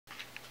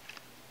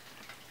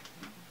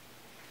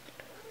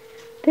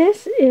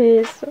This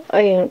is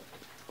a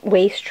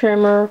waist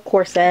trimmer,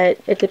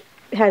 corset. It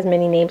has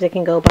many names it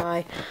can go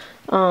by.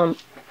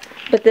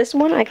 But this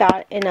one I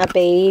got in a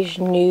beige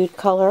nude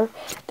color.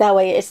 That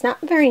way it's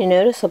not very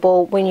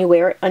noticeable when you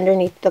wear it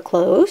underneath the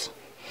clothes.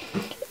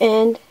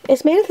 And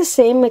it's made of the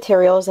same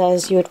materials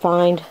as you would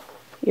find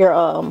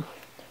your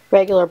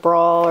regular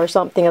bra or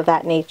something of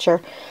that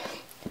nature.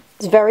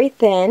 It's very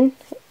thin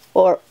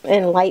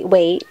and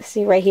lightweight.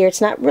 See right here,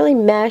 it's not really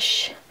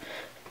mesh,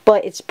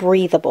 but it's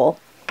breathable.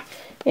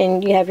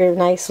 And you have your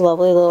nice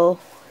lovely little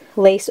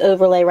lace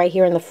overlay right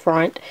here in the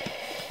front.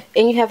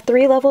 And you have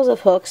 3 levels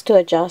of hooks to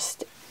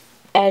adjust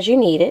as you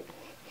need it.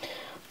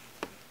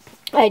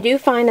 I do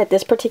find that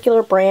this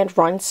particular brand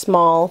runs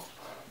small.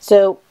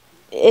 So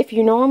if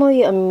you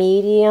normally a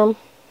medium,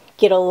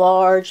 get a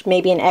large,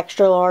 maybe an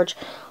extra large,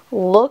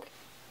 look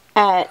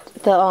at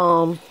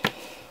the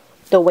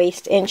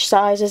waist inch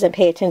sizes and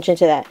pay attention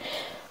to that,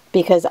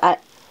 because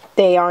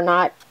they are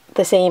not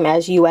the same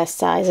as US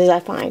sizes, I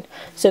find.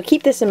 So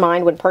keep this in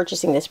mind when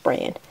purchasing this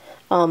brand.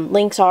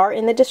 Links are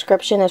in the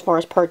description as far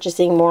as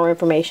purchasing, more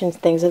information,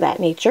 things of that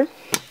nature.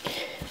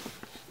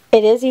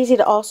 It is easy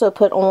to also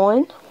put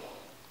on.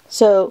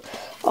 So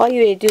all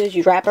you would do is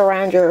you wrap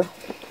around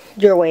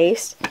your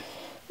waist,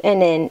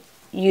 and then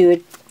you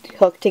would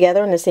hook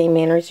together in the same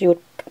manner as you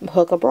would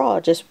hook a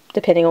bra, just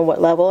depending on what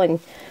level. And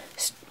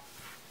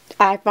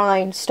I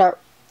find start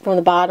from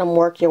the bottom,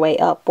 work your way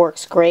up,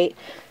 works great.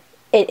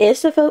 It is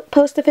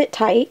supposed to fit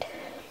tight.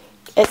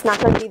 It's not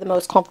going to be the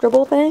most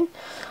comfortable thing,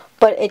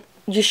 but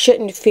you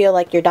shouldn't feel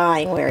like you're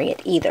dying wearing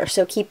it either.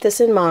 So keep this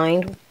in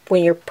mind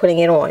when you're putting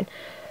it on.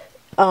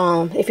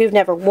 If you've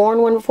never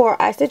worn one before,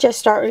 I suggest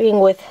starting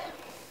with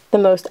the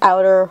most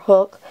outer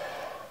hook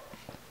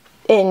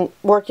and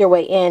work your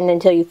way in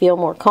until you feel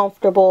more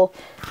comfortable,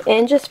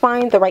 and just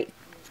find the right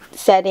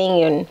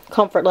setting and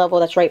comfort level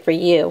that's right for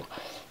you.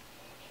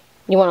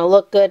 You want to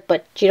look good,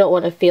 but you don't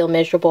want to feel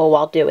miserable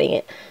while doing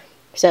it.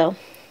 So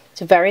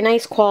it's a very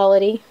nice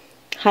quality.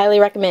 Highly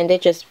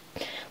recommended. Just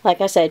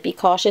like I said, be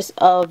cautious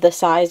of the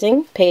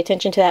sizing. Pay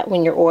attention to that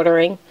when you're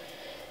ordering,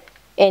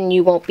 and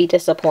you won't be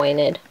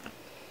disappointed.